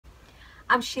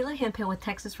I'm Sheila Hemphill with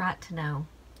Texas Right to Know.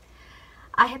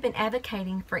 I have been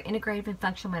advocating for integrative and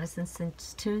functional medicine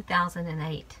since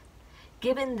 2008.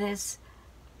 Given this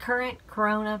current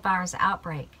coronavirus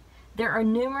outbreak, there are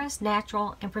numerous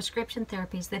natural and prescription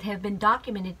therapies that have been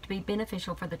documented to be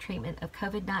beneficial for the treatment of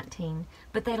COVID-19,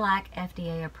 but they lack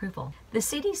FDA approval. The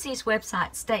CDC's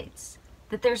website states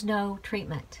that there's no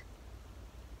treatment.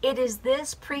 It is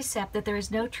this precept that there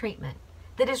is no treatment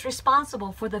that is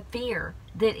responsible for the fear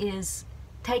that is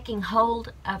taking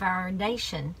hold of our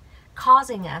nation,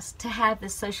 causing us to have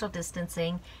this social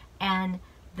distancing and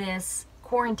this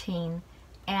quarantine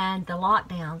and the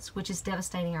lockdowns, which is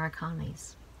devastating our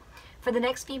economies. For the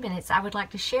next few minutes, I would like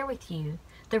to share with you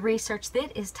the research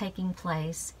that is taking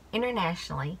place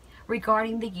internationally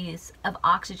regarding the use of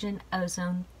oxygen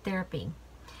ozone therapy.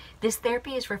 This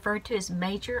therapy is referred to as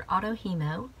major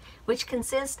autohemo, which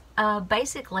consists of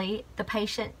basically the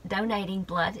patient donating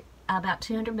blood, about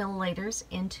 200 milliliters,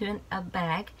 into a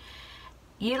bag,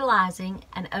 utilizing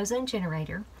an ozone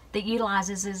generator that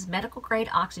utilizes medical grade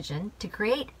oxygen to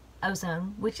create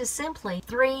ozone, which is simply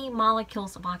 3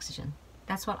 molecules of oxygen.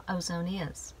 That's what ozone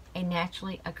is, a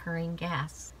naturally occurring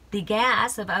gas. The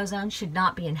gas of ozone should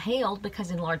not be inhaled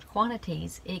because in large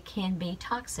quantities it can be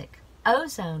toxic.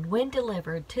 Ozone, when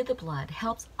delivered to the blood,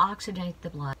 helps oxygenate the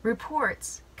blood.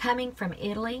 Reports coming from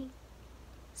Italy,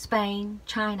 Spain,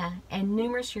 China, and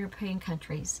numerous European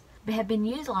countries have been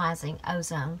utilizing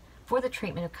ozone for the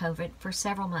treatment of COVID for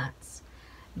several months.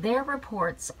 Their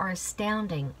reports are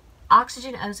astounding.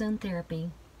 Oxygen ozone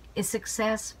therapy is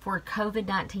success for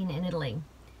COVID-19 in Italy.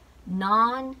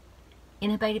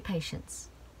 Non-intubated patients,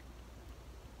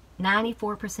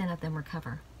 94% of them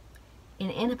recover. In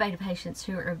intubated patients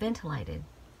who are ventilated,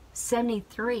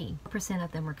 73%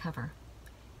 of them recover.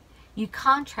 You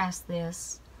contrast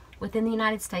this within the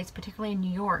United States, particularly in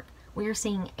New York, we are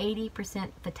seeing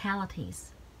 80%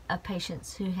 fatalities of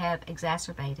patients who have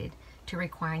exacerbated to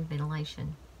requiring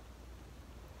ventilation.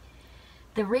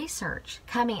 The research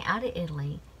coming out of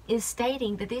Italy is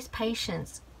stating that these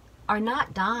patients are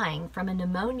not dying from a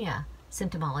pneumonia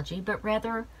symptomology, but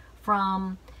rather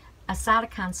from a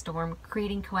cytokine storm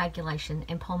creating coagulation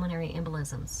and pulmonary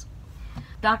embolisms.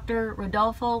 Dr.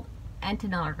 Rodolfo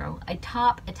Antinaro, a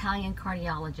top Italian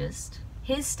cardiologist,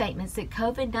 his statements that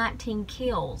COVID-19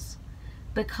 kills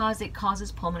because it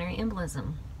causes pulmonary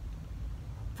embolism,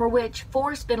 for which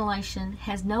forced ventilation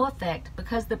has no effect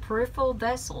because the peripheral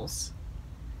vessels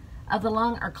of the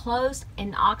lung are closed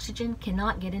and oxygen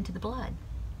cannot get into the blood.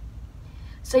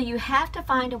 So you have to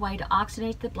find a way to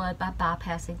oxygenate the blood by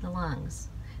bypassing the lungs.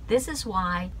 This is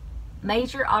why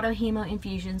major autohemo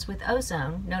infusions with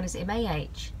ozone, known as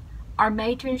MAH, are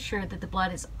made to ensure that the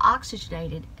blood is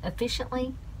oxygenated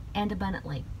efficiently and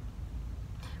abundantly.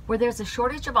 Where there's a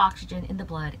shortage of oxygen in the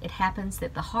blood, it happens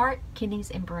that the heart,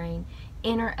 kidneys, and brain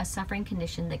enter a suffering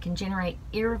condition that can generate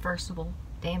irreversible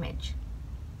damage.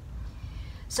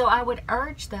 So I would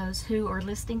urge those who are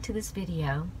listening to this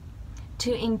video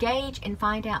to engage and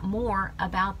find out more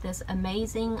about this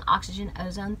amazing oxygen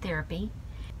ozone therapy.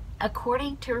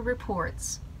 According to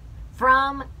reports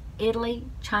from Italy,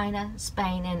 China,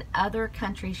 Spain, and other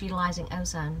countries utilizing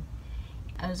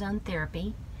ozone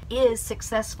therapy is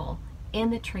successful in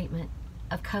the treatment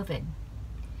of COVID.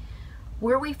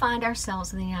 Where we find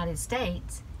ourselves in the United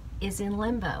States is in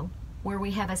limbo, where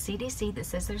we have a CDC that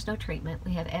says there's no treatment,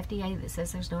 we have FDA that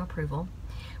says there's no approval,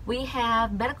 we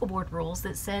have medical board rules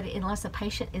that said unless a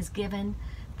patient is given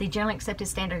the generally accepted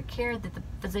standard of care that the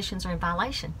physicians are in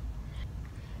violation.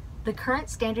 The current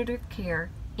standard of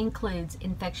care includes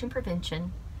infection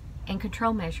prevention and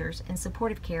control measures and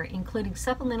supportive care, including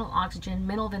supplemental oxygen,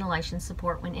 mental ventilation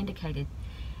support when indicated.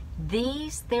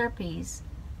 These therapies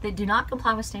that do not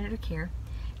comply with standard of care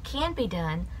can be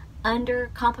done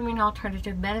under Complementary and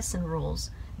Alternative Medicine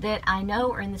rules that I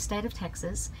know are in the state of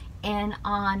Texas. And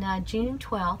on June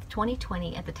 12,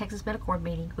 2020, at the Texas Medical Board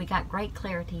meeting, we got great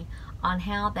clarity on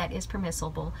how that is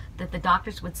permissible, that the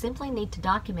doctors would simply need to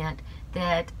document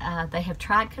that they have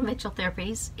tried conventional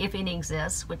therapies, if any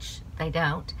exists, which they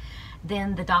don't.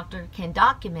 Then the doctor can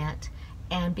document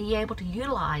and be able to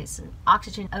utilize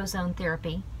oxygen ozone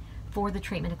therapy for the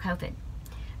treatment of COVID.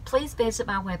 Please visit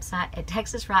my website at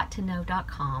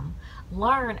texasrighttoknow.com.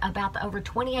 Learn about the over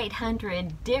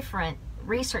 2,800 different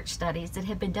research studies that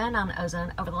have been done on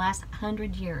ozone over the last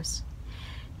 100 years.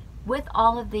 With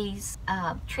all of these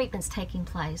treatments taking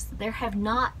place, there have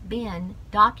not been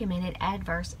documented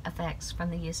adverse effects from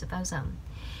the use of ozone.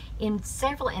 In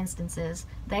several instances,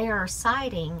 they are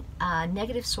citing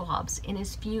negative swabs in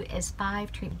as few as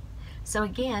 5 treatments. So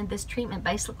again, this treatment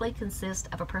basically consists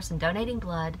of a person donating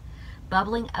blood,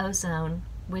 bubbling ozone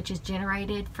which is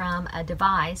generated from a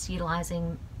device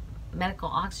utilizing medical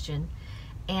oxygen,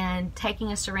 and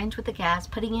taking a syringe with the gas,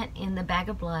 putting it in the bag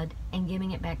of blood, and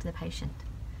giving it back to the patient.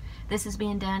 This is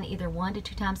being done either 1 to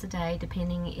 2 times a day,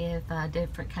 depending if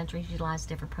different countries utilize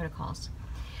different protocols.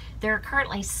 There are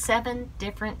currently 7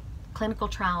 different clinical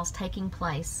trials taking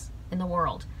place in the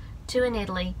world, 2 in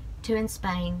Italy, 2 in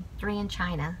Spain, 3 in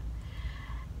China.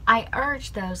 I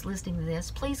urge those listening to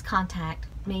this, please contact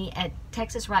me at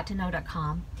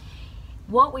texasrighttoknow.com.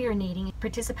 What we are needing is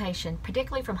participation,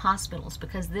 particularly from hospitals,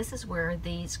 because this is where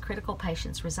these critical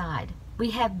patients reside. We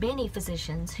have many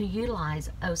physicians who utilize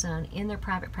Ozone in their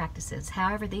private practices.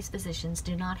 However, these physicians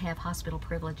do not have hospital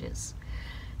privileges.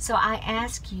 So I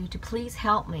ask you to please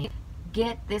help me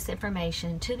get this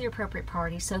information to the appropriate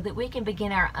party so that we can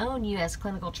begin our own U.S.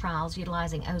 clinical trials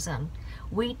utilizing Ozone.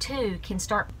 We too can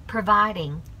start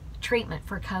providing treatment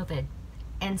for COVID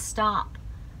and stop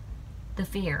the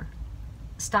fear,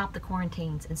 stop the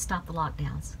quarantines, and stop the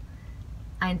lockdowns.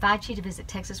 I invite you to visit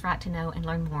Texas Right to Know and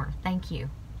learn more. Thank you.